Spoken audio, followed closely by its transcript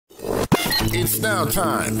It's now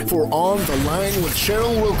time for On the Line with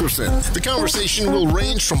Cheryl Wilkerson. The conversation will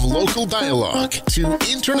range from local dialogue to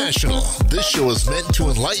international. This show is meant to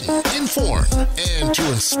enlighten, inform, and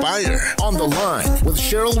to inspire. On the Line with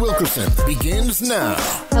Cheryl Wilkerson begins now.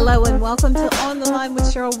 Hello and welcome to On the Line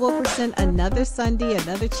with Cheryl Wilkerson. Another Sunday,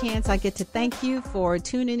 another chance. I get to thank you for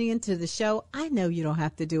tuning into the show. I know you don't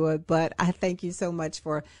have to do it, but I thank you so much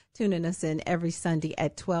for tuning us in every Sunday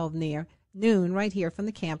at 12 near noon right here from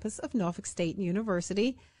the campus of Norfolk State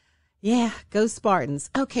University. Yeah, go Spartans.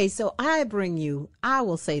 Okay, so I bring you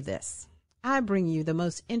the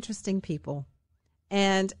most interesting people.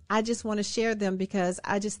 And I just want to share them because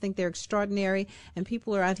I just think they're extraordinary. And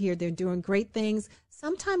people are out here, they're doing great things.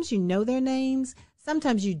 Sometimes you know their names.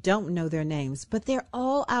 Sometimes you don't know their names. But they're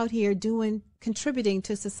all out here contributing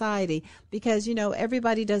to society because, you know,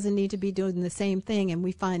 everybody doesn't need to be doing the same thing. And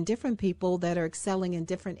we find different people that are excelling in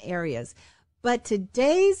different areas. But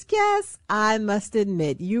today's guest, I must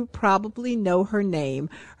admit, you probably know her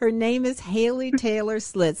name. Her name is Haley Taylor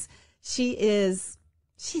Schlitz. She's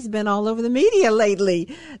been all over the media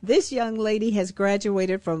lately. This young lady has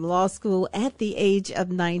graduated from law school at the age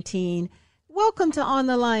of 19. Welcome to On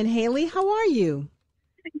the Line, Haley. How are you?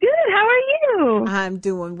 Good. How are you? I'm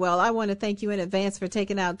doing well. I want to thank you in advance for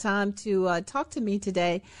taking out time to talk to me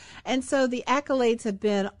today. And so the accolades have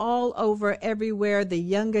been all over everywhere. The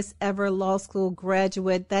youngest ever law school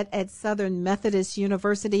graduate, that at Southern Methodist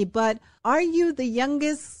University. But are you the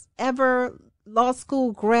youngest ever law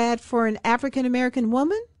school grad for an African-American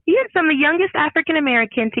woman? Yes, I'm the youngest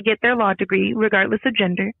African-American to get their law degree, regardless of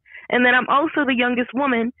gender. And then I'm also the youngest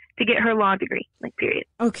woman to get her law degree, period.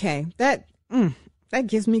 Okay, that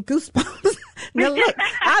gives me goosebumps. Now, look,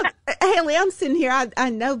 Haley, I'm sitting here. I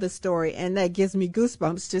know the story, and that gives me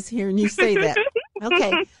goosebumps just hearing you say that.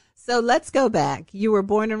 Okay, so let's go back. You were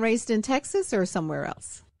born and raised in Texas or somewhere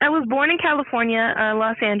else? I was born in California,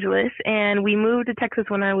 Los Angeles, and we moved to Texas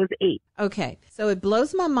when I was 8. Okay, so it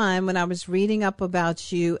blows my mind when I was reading up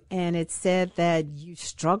about you, and it said that you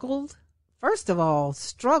struggled. First of all,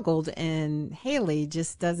 struggled, and Haley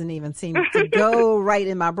just doesn't even seem to go right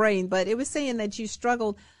in my brain. But it was saying that you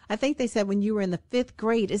struggled, I think they said when you were in the 5th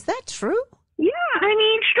grade. Is that true? Yeah,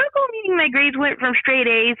 struggle meaning my grades went from straight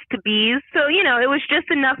A's to B's. So, it was just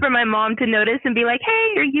enough for my mom to notice and be like,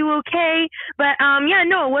 hey, are you okay? But,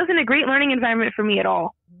 it wasn't a great learning environment for me at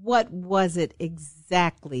all. What was it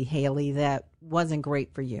exactly, Haley, that wasn't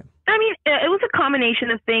great for you? It was a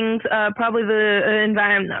combination of things. Probably the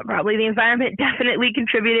environment definitely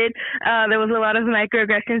contributed. There was a lot of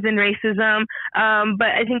microaggressions and racism. But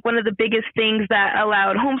I think one of the biggest things that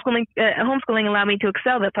allowed homeschooling allowed me to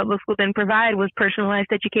excel that public school didn't provide was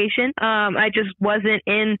personalized education. I just wasn't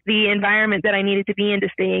in the environment that I needed to be in to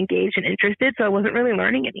stay engaged and interested. So I wasn't really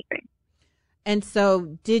learning anything. And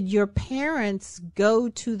so did your parents go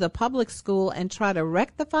to the public school and try to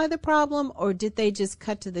rectify the problem, or did they just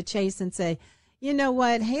cut to the chase and say, you know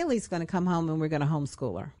what, Haley's going to come home and we're going to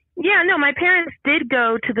homeschool her? Yeah, no, my parents did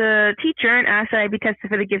go to the teacher and asked that I be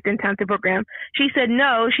tested for the Gifted and Talented program. She said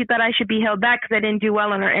no. She thought I should be held back because I didn't do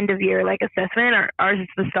well on our end of year assessment, or ours is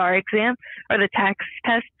the STAR exam or the tax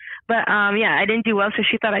test. But I didn't do well, so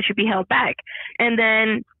she thought I should be held back. And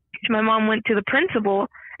then my mom went to the principal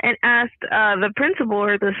and asked the principal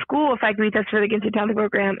or the school if I could be tested for the Gifted and Talented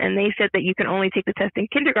program, and they said that you can only take the test in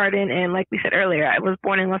kindergarten. And like we said earlier, I was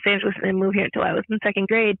born in Los Angeles and moved here until I was in 2nd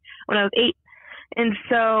grade when I was 8. And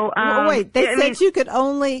so, wait, they said you could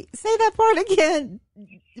only say that part again.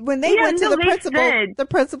 When they went to the principal, the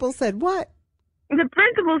principal said what? The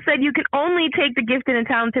principal said you can only take the Gifted and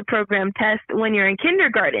Talented program test when you're in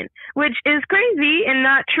kindergarten, which is crazy and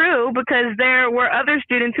not true because there were other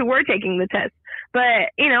students who were taking the test.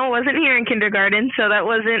 But, wasn't here in kindergarten, so that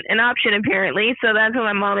wasn't an option apparently. So that's when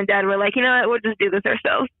my mom and dad were like, you know what, we'll just do this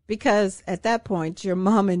ourselves. Because at that point, your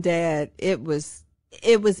mom and dad, it was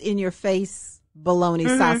in your face bologna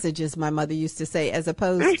sausages, my mother used to say, as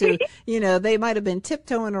opposed to, they might have been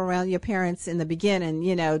tiptoeing around your parents in the beginning,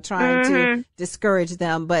 trying to discourage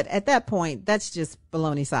them. But at that point, that's just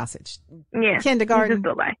bologna sausage. Yeah. Kindergarten. Just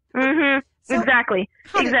a lie. So exactly.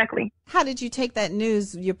 How did you take that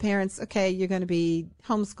news? Your parents, okay, you're going to be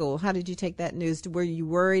homeschooled. How did you take that news? Were you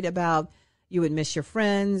worried about you would miss your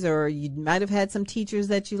friends, or you might have had some teachers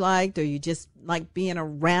that you liked, or you just like being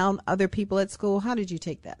around other people at school? How did you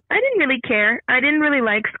take that? I didn't really care. I didn't really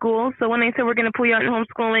like school. So when they said we're going to pull you out in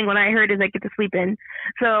homeschooling, what I heard is I get to sleep in.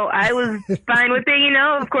 So I was fine with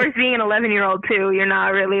it, Of course, being an 11-year-old too, you're not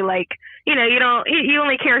really you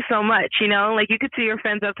only care so much, you could see your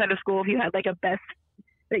friends outside of school if you had a best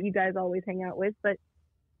that you guys always hang out with. But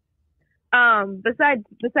besides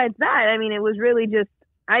that, it was really just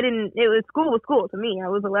it was school to me. I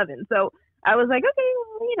was 11. So I was like, okay,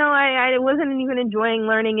 you know, I wasn't even enjoying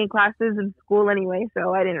learning in classes in school anyway.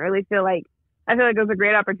 So I didn't really I feel like it was a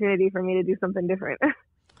great opportunity for me to do something different.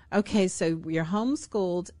 Okay, so you're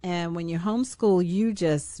homeschooled, and when you're homeschooled, you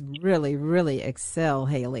just really, really excel,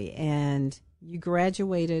 Haley. And you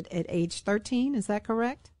graduated at age 13, is that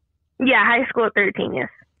correct? Yeah, high school at 13, yes.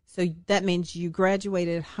 So that means you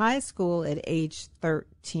graduated high school at age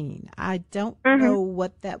 13. I don't know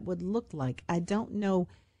what that would look like. I don't know.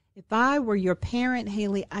 If I were your parent,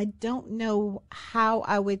 Haley, I don't know how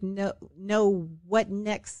I would know what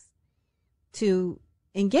next to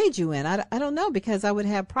engage you in. I don't know, because I would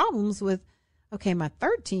have problems with, okay, my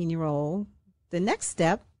 13-year-old, the next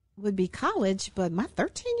step would be college, but my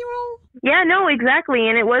 13-year-old? Yeah, no, exactly.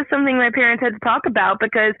 And it was something my parents had to talk about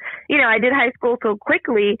because, you know, I did high school so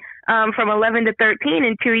quickly, from 11 to 13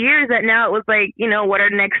 in 2 years, that now it was like, you know, what are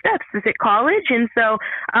the next steps? Is it college? And so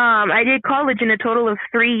I did college in a total of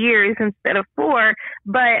 3 years instead of 4.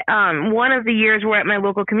 But one of the years were at my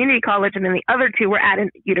local community college, and then the other 2 were at a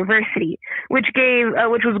university, which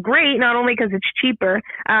was great, not only because it's cheaper.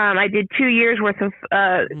 I did 2 years worth of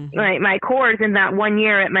my course in that 1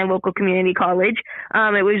 year at my local community college.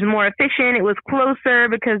 It was more efficient. It was closer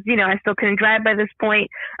because, you know, I still couldn't drive by this point.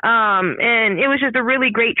 And it was just a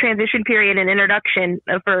really great transition period and introduction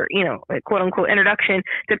for, you know, quote unquote introduction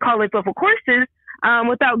to college level courses,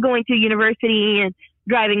 without going to university and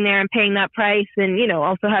driving there and paying that price, and, you know,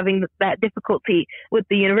 also having that difficulty with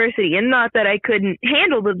the university. And not that I couldn't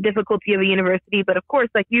handle the difficulty of a university, but of course,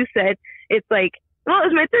 like you said, it's like, well,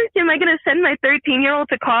 am I going to send my 13-year-old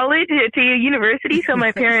to college, to a university? So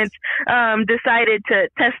my parents decided to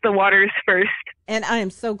test the waters first. And I am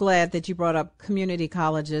so glad that you brought up community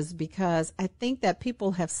colleges, because I think that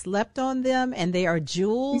people have slept on them, and they are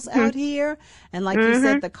jewels out here. And like you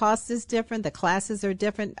said, the cost is different. The classes are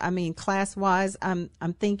different. I mean, class-wise, I'm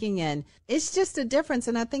thinking, and it's just a difference.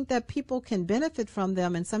 And I think that people can benefit from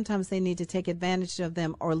them, and sometimes they need to take advantage of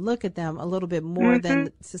them or look at them a little bit more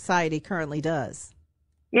than society currently does.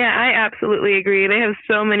 Yeah, I absolutely agree. They have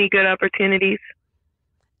so many good opportunities.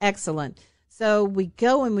 Excellent. So we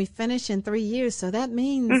go and we finish in 3 years. So that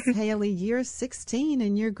means, Haley, you're 16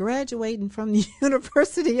 and you're graduating from the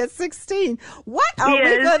university at 16. What are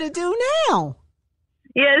we going to do now?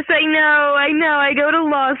 Yes, I know. I go to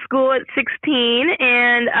law school at 16,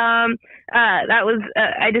 and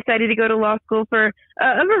I decided to go to law school for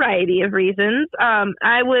a variety of reasons.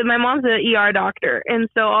 My mom's an ER doctor, and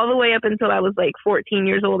so all the way up until I was like 14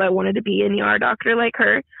 years old, I wanted to be an ER doctor like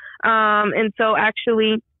her. And so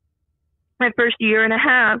actually, my first year and a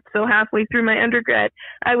half, so halfway through my undergrad,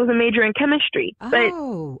 I was a major in chemistry. But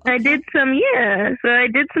I did some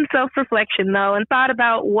self-reflection, though, and thought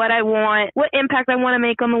about what I want, what impact I want to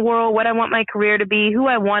make on the world, what I want my career to be, who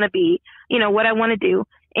I want to be, you know, what I want to do.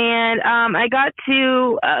 And I got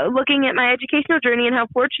to looking at my educational journey and how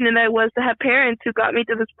fortunate I was to have parents who got me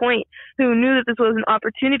to this point, who knew that this was an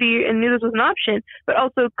opportunity and knew this was an option, but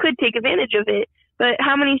also could take advantage of it. But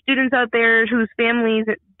how many students out there whose families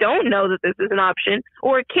don't know that this is an option,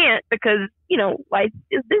 or can't because, you know, life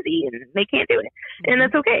is busy and they can't do it. And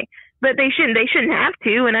that's okay. But they shouldn't have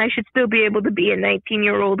to, and I should still be able to be a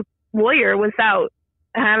 19-year-old lawyer without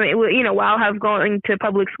having, you know, while going to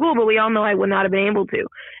public school, but we all know I would not have been able to.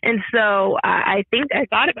 And so I think I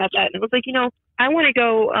thought about that, and it was like, you know, I want to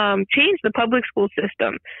go change the public school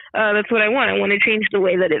system. That's what I want. I want to change the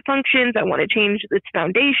way that it functions. I want to change its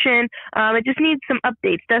foundation. It just needs some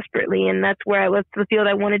updates desperately, and that's the field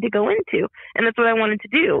I wanted to go into, and that's what I wanted to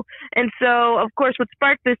do. And so, of course, what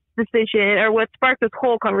sparked this decision, or what sparked this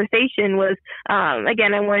whole conversation was,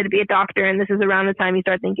 again, I wanted to be a doctor, and this is around the time you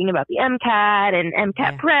start thinking about the MCAT and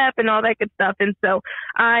MCAT prep and all that good stuff. And so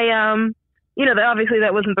you know, obviously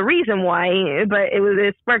that wasn't the reason why, but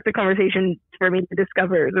it sparked a conversation for me to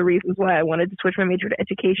discover the reasons why I wanted to switch my major to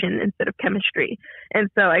education instead of chemistry. And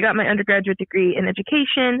so I got my undergraduate degree in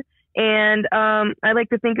education, and I like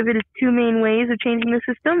to think of it as 2 main ways of changing the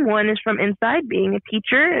system. One is from inside, being a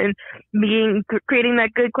teacher and creating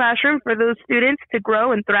that good classroom for those students to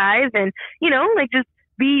grow and thrive, and, you know, like just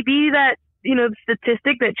be that, you know,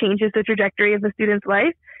 statistic that changes the trajectory of the student's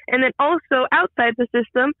life. And then also outside the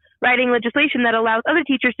system, writing legislation that allows other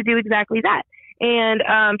teachers to do exactly that. And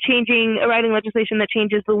writing legislation that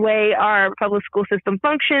changes the way our public school system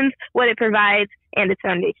functions, what it provides, and its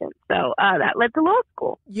foundation. So that led to law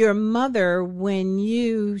school. Your mother,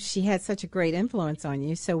 she had such a great influence on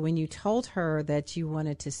you. So when you told her that you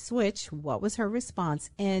wanted to switch, what was her response?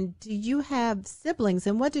 And do you have siblings?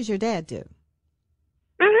 And what does your dad do?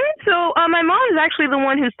 So my mom is actually the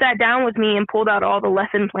one who sat down with me and pulled out all the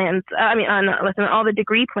lesson plans. All the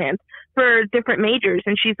degree plans for different majors.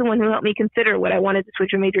 And she's the one who helped me consider what I wanted to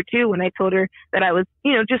switch a major to when I told her that I was,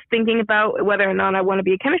 just thinking about whether or not I want to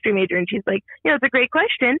be a chemistry major. And she's like, it's a great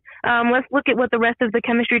question. Let's look at what the rest of the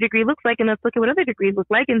chemistry degree looks like, and let's look at what other degrees look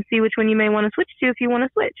like and see which one you may want to switch to if you want to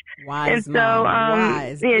switch. Wise, and so,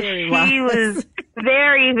 wise. She was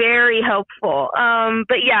very, very helpful.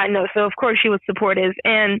 So of course she was supportive,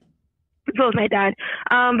 and so was my dad.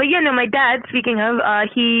 My dad, speaking of,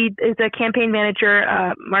 he is a campaign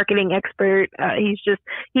manager, marketing expert.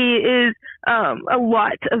 He is a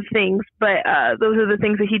lot of things, but those are the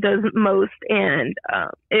things that he does most. And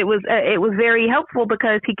it was very helpful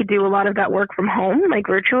because he could do a lot of that work from home, like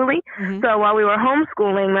virtually. Mm-hmm. So while we were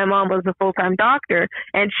homeschooling, my mom was a full-time doctor,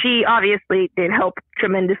 and she obviously did help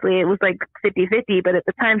tremendously. It was like 50-50, but at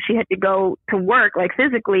the time she had to go to work, like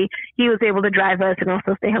physically, he was able to drive us and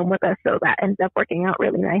also stay home with us. So that ended up working out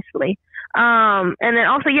really nicely. And then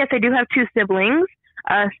also, yes, I do have two siblings,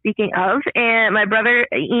 speaking of, and my brother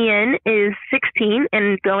Ian is 16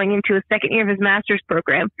 and going into his second year of his master's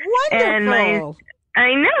program. Wonderful.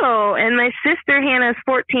 I know. And my sister Hannah is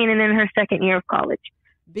 14 and in her second year of college.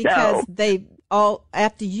 Because they all,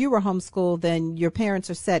 after you were homeschooled, then your parents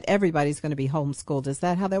are set, everybody's going to be homeschooled. Is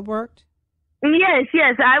that how that worked? Yes.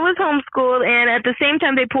 I was homeschooled, and at the same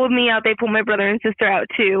time they pulled me out, they pulled my brother and sister out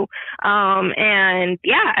too.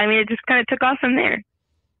 It just kind of took off from there.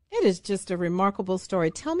 It is just a remarkable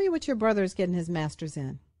story. Tell me what your brother is getting his master's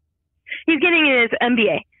in. He's getting his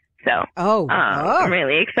MBA. So I'm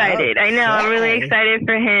really excited. Okay. I know, I'm really excited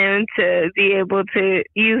for him to be able to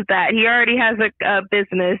use that. He already has a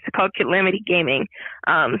business called Calamity Gaming.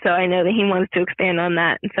 So I know that he wants to expand on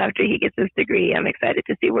that. And so after he gets his degree, I'm excited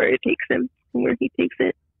to see where it takes him, where he takes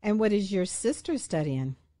it. And what is your sister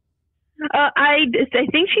studying? I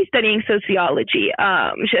think she's studying sociology.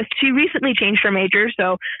 She recently changed her major,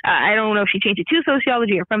 so I don't know if she changed it to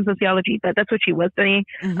sociology or from sociology, but that's what she was studying.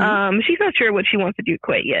 Mm-hmm. She's not sure what she wants to do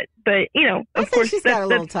quite yet, but of course she's got a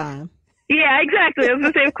little time. Yeah, exactly. I was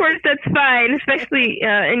going to say, of course, that's fine, especially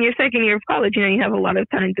in your second year of college. You have a lot of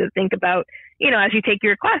time to think about, as you take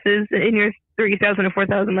your classes in your 3,000 or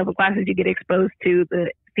 4,000 level classes, you get exposed to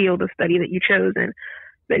the field of study that you chose, and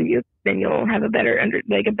then you'll have a better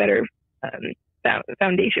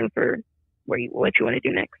foundation for what you want to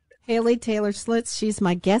do next. Haley Taylor Schlitz, she's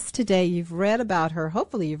my guest today. You've read about her.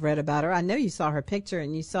 Hopefully you've read about her. I know you saw her picture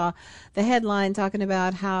and you saw the headline talking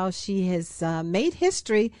about how she has made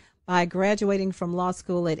history by graduating from law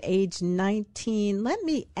school at age 19. Let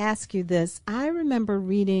me ask you this. I remember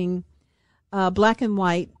reading Black and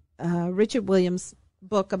White, Richard Williams'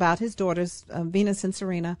 book about his daughters, Venus and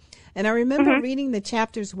Serena. And I remember reading the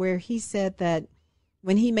chapters where he said that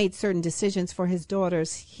when he made certain decisions for his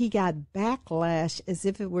daughters, he got backlash as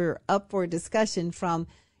if it were up for discussion from,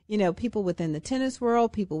 people within the tennis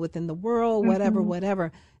world, people within the world,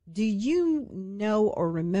 whatever. Do you know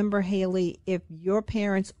or remember, Haley, if your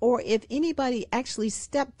parents or if anybody actually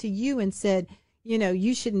stepped to you and said,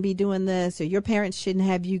 you shouldn't be doing this, or your parents shouldn't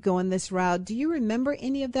have you going this route? Do you remember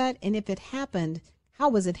any of that? And if it happened, how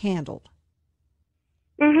was it handled?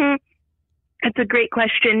 That's a great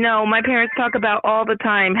question. No, my parents talk about all the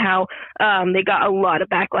time how they got a lot of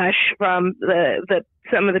backlash from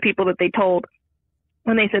some of the people that they told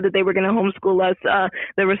when they said that they were going to homeschool us.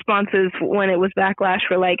 The responses when it was backlash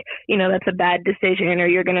were like, that's a bad decision, or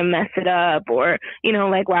you're going to mess it up, or,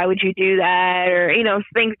 why would you do that, or,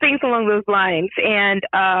 things along those lines. And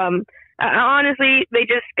honestly, they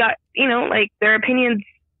just got, their opinions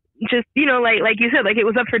just, like you said, like it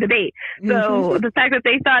was up for debate. So the fact that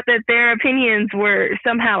they thought that their opinions were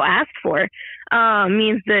somehow asked for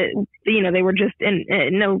means that, they were just, in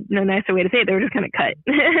no nicer way to say it, they were just kind of cut.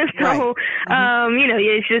 So,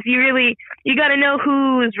 it's just, you got to know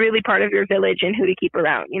who is really part of your village and who to keep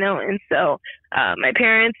around, and so my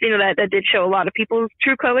parents, that did show a lot of people's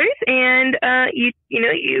true colors, and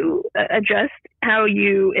you adjust how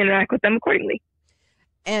you interact with them accordingly.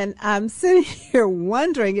 And I'm sitting here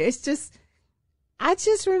wondering, I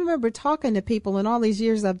just remember talking to people in all these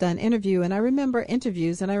years I've done interviews,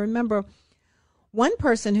 and I remember one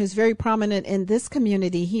person who's very prominent in this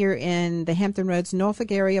community here in the Hampton Roads,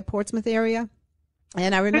 Norfolk area, Portsmouth area.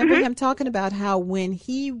 And I remember him talking about how when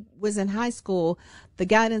he was in high school, the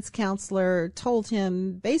guidance counselor told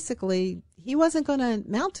him basically he wasn't going to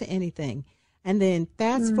amount to anything. And then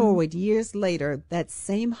fast forward years later, that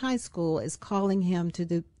same high school is calling him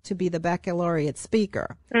to be the baccalaureate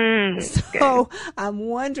speaker. So I'm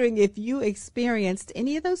wondering if you experienced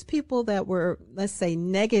any of those people that were, let's say,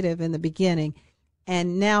 negative in the beginning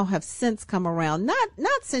and now have since come around? Not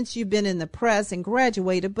since you've been in the press and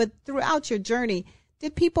graduated, but throughout your journey,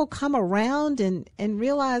 did people come around and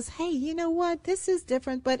realize, hey, you know what, this is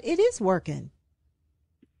different, but it is working?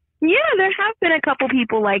 Yeah, there have been a couple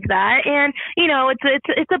people like that, and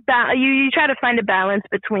it's about you try to find a balance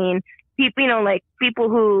between people, like people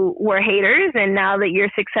who were haters, and now that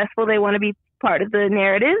you're successful, they want to be part of the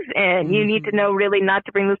narrative, and you need to know really not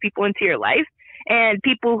to bring those people into your life. And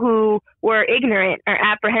people who were ignorant or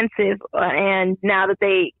apprehensive, and now that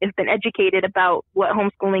they have been educated about what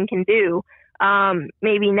homeschooling can do,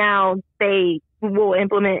 maybe now they will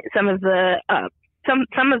implement some of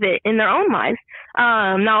it in their own lives.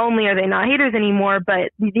 Not only are they not haters anymore,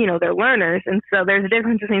 but they're learners, and so there's a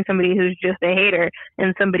difference between somebody who's just a hater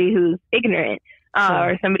and somebody who's ignorant,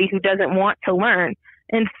 or somebody who doesn't want to learn.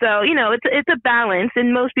 And so it's a balance,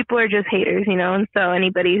 and most people are just haters, and so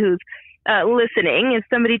anybody who's listening, if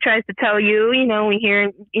somebody tries to tell you, we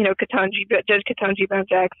hear, Judge Ketanji Brown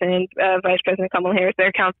Jackson, Vice President Kamala Harris,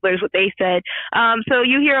 their counselors, what they said. So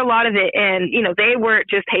you hear a lot of it, and, they weren't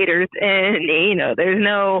just haters, and, there's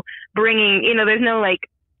no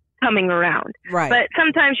coming around. Right. But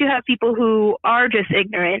sometimes you have people who are just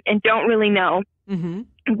ignorant and don't really know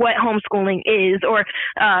what homeschooling is, or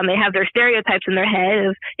they have their stereotypes in their head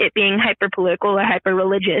of it being hyper political or hyper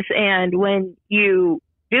religious. And when you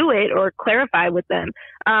do it or clarify with them,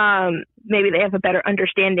 maybe they have a better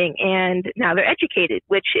understanding, and now they're educated,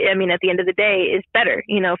 which, at the end of the day is better,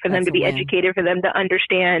 for them to be educated, for them to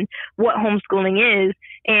understand what homeschooling is,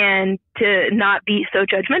 and to not be so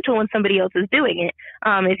judgmental when somebody else is doing it.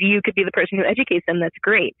 If you could be the person who educates them, that's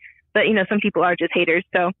great. But, some people are just haters.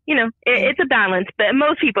 So, it's a balance, but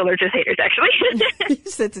most people are just haters, actually. You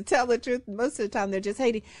said, to tell the truth, most of the time they're just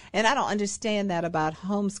hating. And I don't understand that about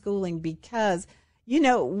homeschooling, because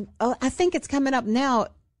I think it's coming up now,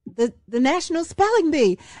 the National Spelling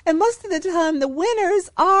Bee. And most of the time, the winners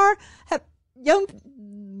have young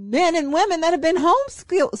men and women that have been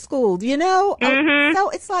homeschooled, So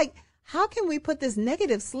it's like, how can we put this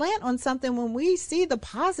negative slant on something when we see the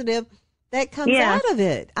positive that comes out of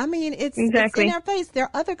it? It's in our face. There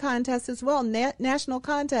are other contests as well, national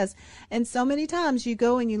contests. And so many times you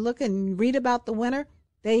go and you look and read about the winner,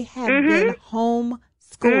 they have been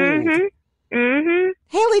homeschooled.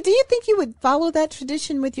 Haley, do you think you would follow that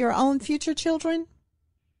tradition with your own future children?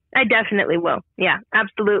 I definitely will. Yeah,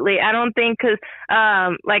 absolutely. I don't think, because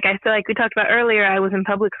like we talked about earlier, I was in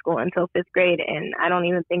public school until 5th grade, and I don't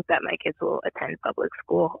even think that my kids will attend public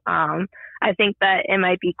school. I think that it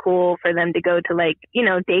might be cool for them to go to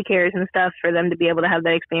daycares and stuff, for them to be able to have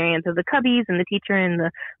that experience of the cubbies and the teacher and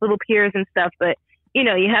the little peers and stuff. But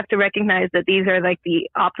you have to recognize that these are the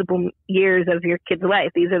optimal years of your kid's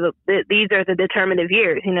life. These are the determinative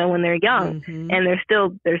years, when they're young, and they're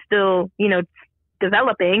still,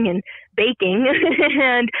 developing and baking,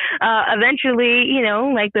 and eventually,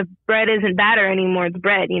 the bread isn't batter anymore, it's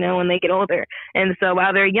bread, when they get older. And so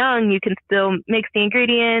while they're young, you can still mix the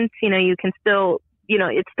ingredients, you can still,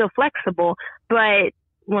 it's still flexible, but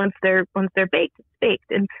once they're baked, it's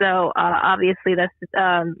baked. And so obviously that's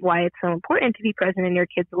why it's so important to be present in your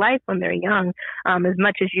kid's life when they're young, as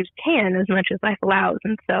much as you can, as much as life allows.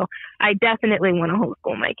 And so I definitely want to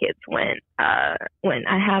homeschool my kids when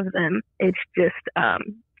I have them. It's just a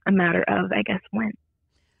matter of, I guess, when.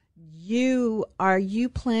 Are you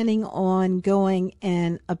planning on going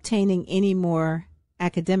and obtaining any more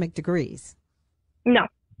academic degrees? No.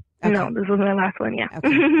 Okay. No, this was my last one, yeah. Okay.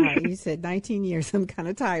 All right. You said 19 years. I'm kind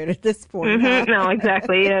of tired at this point. Huh? No,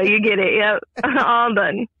 exactly. Yeah, you get it. Yep. All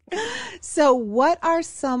done. So what are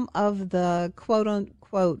some of the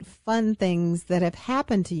quote-unquote fun things that have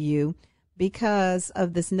happened to you because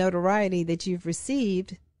of this notoriety that you've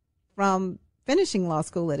received from finishing law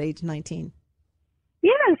school at age 19?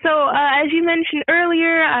 Yeah, so as you mentioned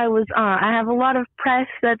earlier, I have a lot of press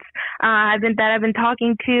I've been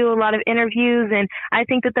talking to, a lot of interviews, and I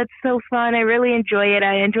think that that's so fun. I really enjoy it.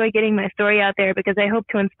 I enjoy getting my story out there because I hope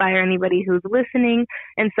to inspire anybody who's listening,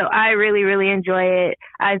 and so I really, really enjoy it.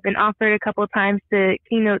 I've been offered a couple of times to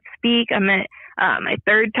keynote speak. I'm at my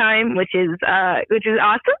 3rd time, which is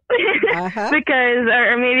awesome because,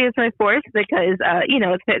 or maybe it's my 4th because,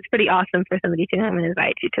 it's pretty awesome for somebody to come and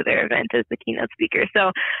invite you to their event as the keynote speaker.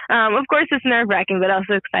 So, of course it's nerve wracking, but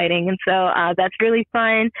also exciting. And so, that's really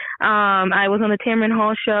fun. I was on the Tamron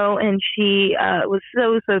Hall show, and she, was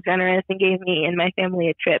so generous and gave me and my family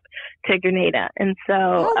a trip to Grenada. And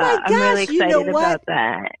so, I'm really excited about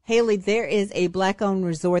that. Haley, there is a Black-owned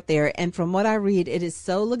resort there. And from what I read, it is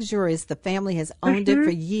so luxurious. The family has has owned it for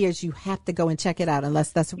years. You have to go and check it out,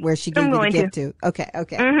 unless that's where she gave you the gift to. Okay.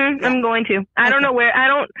 Yeah. I'm going to. I don't know where. I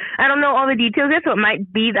don't know all the details yet, so it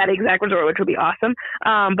might be that exact resort, which would be awesome.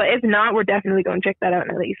 But if not, we're definitely going to check that out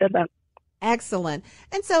now that you said that. Excellent.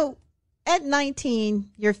 And so at 19,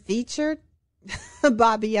 you're featured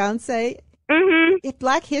by Beyonce.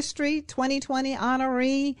 Black History 2020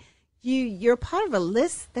 honoree. You're part of a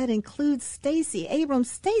list that includes Stacey Abrams.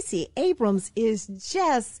 Stacey Abrams is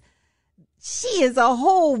just, she is a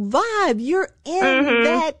whole vibe. You're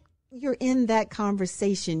in that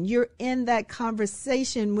conversation. You're in that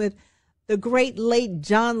conversation with the great late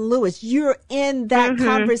John Lewis. You're in that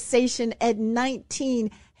conversation at 19.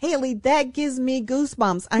 Haley, that gives me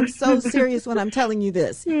goosebumps. I'm so serious when I'm telling you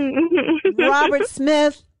this. Robert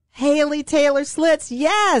Smith, Haley Taylor Schlitz.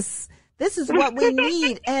 Yes, this is what we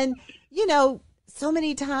need. And, you know, so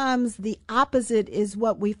many times the opposite is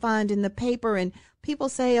what we find in the paper. And people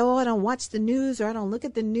say, oh, I don't watch the news, or I don't look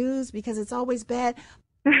at the news because it's always bad.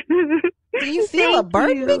 Do you feel a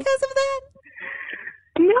burden because of that?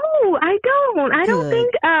 No, I don't. I don't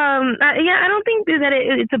think. I don't think that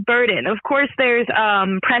it's a burden. Of course, there's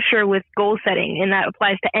pressure with goal setting, and that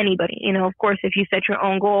applies to anybody. You know, of course, if you set your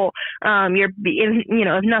own goal, if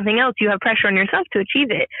nothing else, you have pressure on yourself to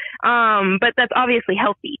achieve it. But that's obviously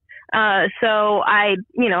healthy. So I,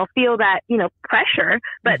 feel that, pressure,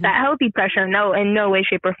 but that healthy pressure, in no way,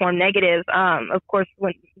 shape, or form negative. Of course,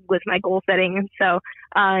 with my goal setting. So,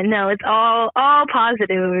 no, it's all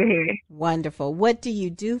positive over here. Wonderful. What do you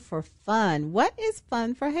do for fun? What is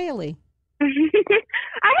fun for Haley? I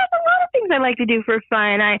have a lot of things I like to do for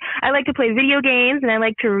fun. I like to play video games, and I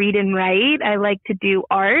like to read and write. I like to do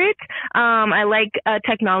art. I like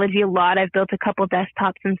technology a lot. I've built a couple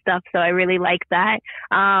desktops and stuff, so I really like that.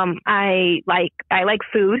 I like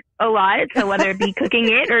food a lot, so whether it be cooking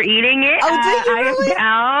it or eating it, I am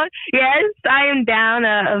down. Yes, I am down.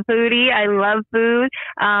 A foodie. I love food.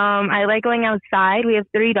 I like going outside. We have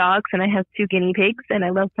 3 dogs, and I have 2 guinea pigs, and I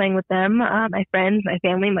love playing with them. My friends, my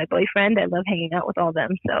family, my boyfriend. I love hanging out with all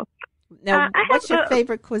them. So, now, what's your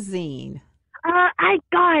favorite cuisine?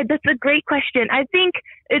 God, that's a great question. I think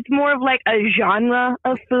it's more of like a genre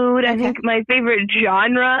of food. Okay. I think my favorite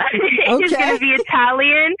genre is going to be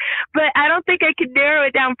Italian, but I don't think I could narrow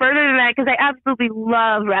it down further than that because I absolutely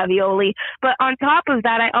love ravioli. But on top of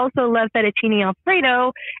that, I also love fettuccine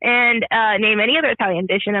Alfredo, and name any other Italian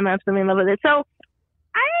dish, and I'm absolutely in love with it. So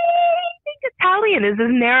I think Italian is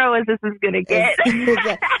as narrow as this is going to get.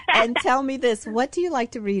 And tell me this, what do you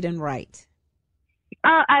like to read and write?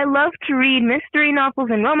 I love to read mystery novels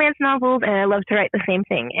and romance novels, and I love to write the same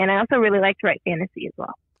thing. And I also really like to write fantasy as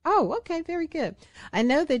well. Oh, okay. Very good. I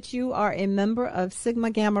know that you are a member of Sigma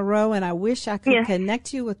Gamma Rho, and I wish I could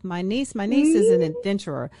connect you with my niece. My niece is an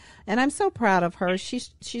adventurer, and I'm so proud of her.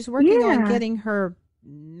 She's working on getting her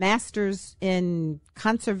master's in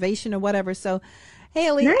conservation or whatever. So,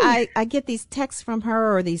 Haley, nice. I get these texts from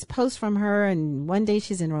her or these posts from her, and one day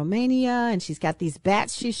she's in Romania and she's got these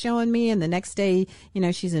bats she's showing me, and the next day,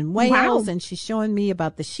 she's in Wales and she's showing me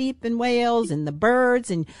about the sheep in Wales and the birds,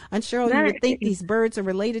 and I'm sure you would think these birds are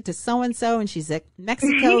related to so-and-so, and she's at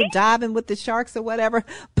Mexico diving with the sharks or whatever,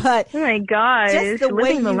 but oh my gosh, just the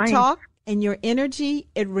way you talk and your energy,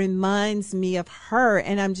 it reminds me of her,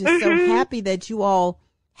 and I'm just so happy that you all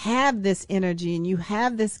have this energy and you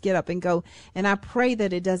have this get up and go. And I pray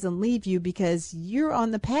that it doesn't leave you, because you're on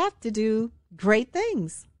the path to do great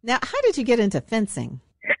things. Now, how did you get into fencing?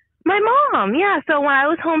 My mom, So when I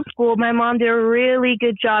was homeschooled, my mom did a really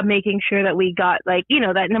good job making sure that we got,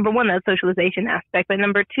 that number one, that socialization aspect, but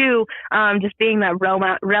number 2, just being that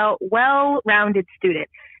well-rounded student.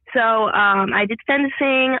 So I did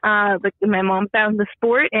fencing. My mom found the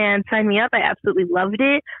sport and signed me up. I absolutely loved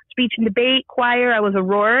it. Speech and debate, choir. I was a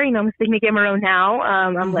roarer. I'm a Sigma Gamma Rho now.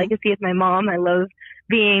 I'm legacy of my mom. I love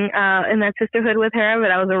being in that sisterhood with her,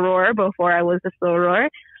 but I was a roarer before I was a slow roarer.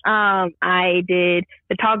 I did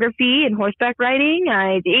photography and horseback riding.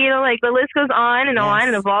 I did, the list goes on and on.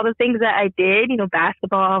 And of all the things that I did,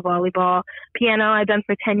 basketball, volleyball, piano, I've done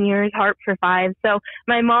for 10 years, harp for 5. So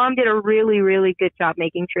my mom did a really, really good job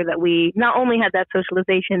making sure that we not only had that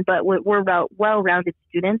socialization, but we're well-rounded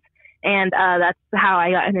students. And that's how I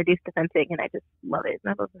got introduced to fencing, and I just love it.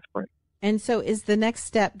 I love the sport. And so is the next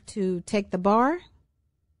step to take the bar?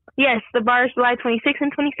 Yes, the bar is July 26th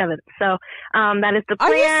and 27th. So that is the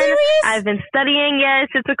plan. Are you serious? I've been studying. Yes,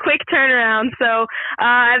 it's a quick turnaround. So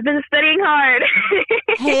I've been studying hard.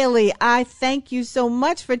 Haley, I thank you so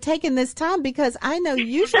much for taking this time, because I know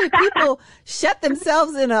usually people shut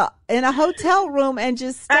themselves in in a hotel room and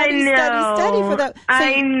just study for that. So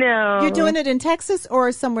I know. You're doing it in Texas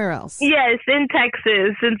or somewhere else? Yes, in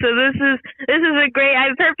Texas. And so this is a great, I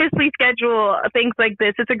purposely schedule things like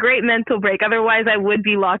this. It's a great mental break. Otherwise, I would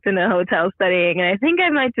be locked in a hotel studying, and I think I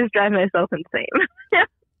might just drive myself insane.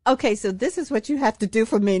 Okay, so this is what you have to do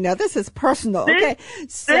for me. Now, this is personal. Okay,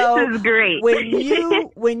 so this is great.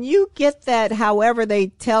 when you get that, however they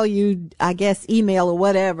tell you, I guess, email or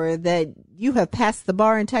whatever, that you have passed the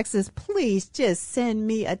bar in Texas, please just send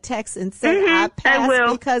me a text and say I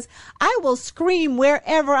passed, because I will scream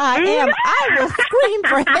wherever I am. I will scream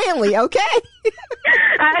for Haley, okay?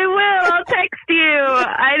 I will. I'll text you.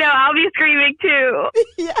 I know. I'll be screaming too.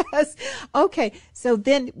 Yes. Okay. So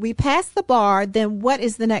then we pass the bar. Then what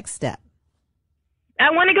is the next step?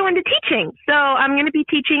 I want to go into teaching. So I'm going to be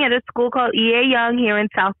teaching at a school called E.A. Young here in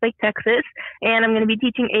Southlake, Texas. And I'm going to be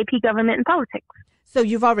teaching AP Government and Politics. So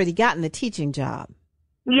you've already gotten the teaching job?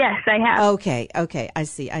 Yes, I have. Okay. I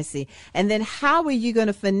see. And then how are you going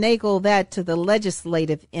to finagle that to the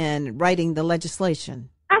legislative end, writing the legislation?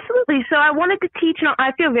 Absolutely. So I wanted to teach.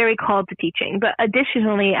 I feel very called to teaching, but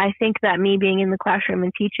additionally, I think that me being in the classroom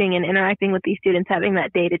and teaching and interacting with these students, having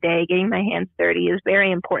that day to day, getting my hands dirty is very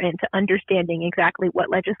important to understanding exactly what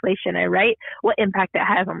legislation I write, what impact it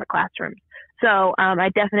has on the classroom. So I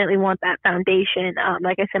definitely want that foundation.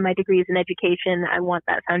 Like I said, my degree is in education. I want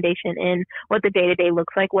that foundation in what the day-to-day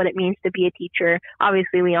looks like, what it means to be a teacher.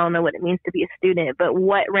 Obviously, we all know what it means to be a student, but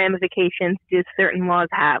what ramifications do certain laws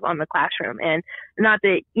have on the classroom? And not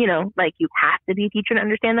that, like you have to be a teacher to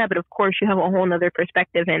understand that, but of course you have a whole other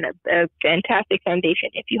perspective and a fantastic foundation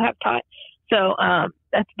if you have taught. So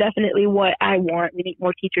that's definitely what I want. We need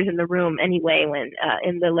more teachers in the room anyway, when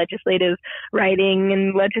in the legislative writing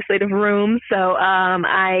and legislative room. So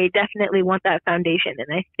I definitely want that foundation.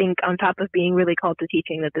 And I think on top of being really called to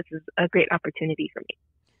teaching, that this is a great opportunity for me.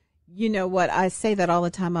 You know what? I say that all the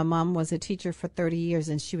time. My mom was a teacher for 30 years,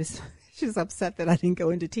 and she was upset that I didn't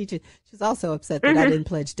go into teaching. She was also upset that I didn't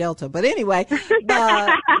pledge Delta. But anyway,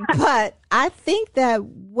 but I think that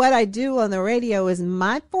what I do on the radio is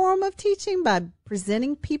my form of teaching by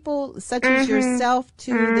presenting people such as yourself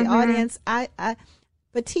to the audience.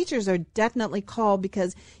 But teachers are definitely called,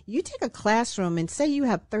 because you take a classroom and say you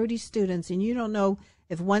have 30 students and you don't know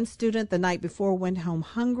if one student the night before went home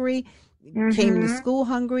hungry, came to school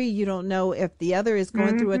hungry. You don't know if the other is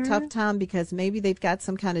going through a tough time because maybe they've got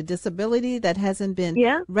some kind of disability that hasn't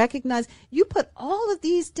been recognized. You put all of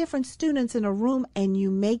these different students in a room and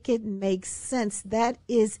you make it make sense. That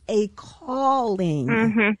is a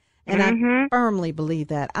calling. And I firmly believe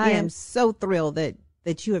that. I am so thrilled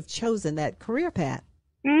that you have chosen that career path.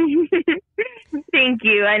 Thank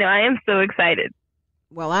you. I know. I am so excited.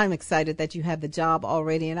 Well, I'm excited that you have the job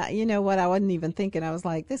already. And you know what? I wasn't even thinking. I was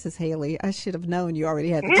like, this is Haley. I should have known you already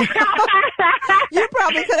had the job. You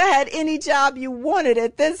probably could have had any job you wanted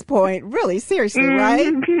at this point. Really, seriously, right?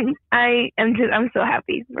 I'm so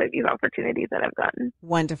happy for these opportunities that I've gotten.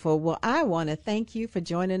 Wonderful. Well, I want to thank you for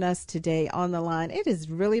joining us today on the line. It has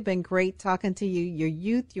really been great talking to you. Your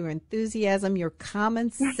youth, your enthusiasm, your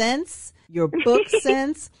common sense, your book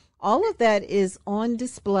sense. All of that is on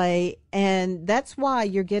display, and that's why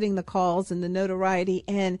you're getting the calls and the notoriety.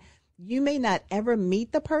 And you may not ever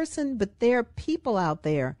meet the person, but there are people out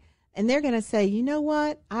there, and they're going to say, you know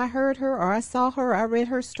what? I heard her, or I saw her, or I read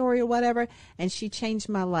her story or whatever, and she changed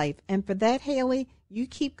my life. And for that, Haley, you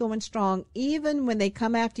keep going strong. Even when they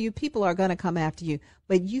come after you, people are going to come after you,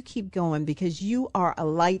 but you keep going because you are a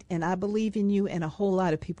light, and I believe in you, and a whole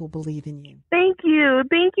lot of people believe in you. Thank you.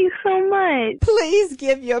 Thank you so much. Please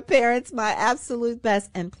give your parents my absolute best,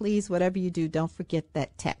 and please, whatever you do, don't forget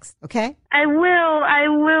that text, okay? I will.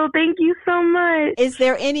 Thank you so much. Is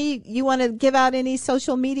there you want to give out any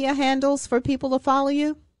social media handles for people to follow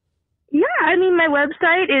you? Yeah, my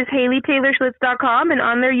website is HaleyTaylorSchlitz.com, and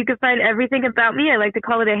on there you can find everything about me. I like to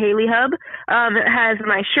call it a Haley Hub. It has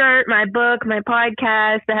my shirt, my book, my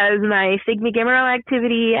podcast. It has my Sigma Gamma Rho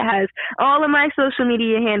activity. It has all of my social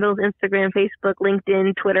media handles, Instagram, Facebook,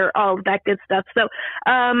 LinkedIn, Twitter, all of that good stuff. So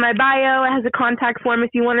my bio has a contact form if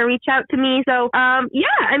you want to reach out to me. So,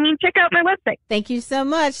 check out my website. Thank you so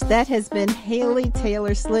much. That has been Haley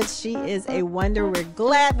Taylor Schlitz. She is a wonder. We're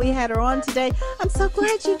glad we had her on today. I'm so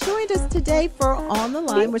glad you joined us today for On the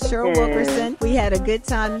Line with Cheryl Wilkerson. We had a good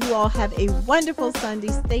time. You all have a wonderful Sunday.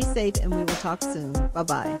 Stay safe, and we will talk soon.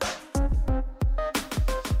 Bye-bye.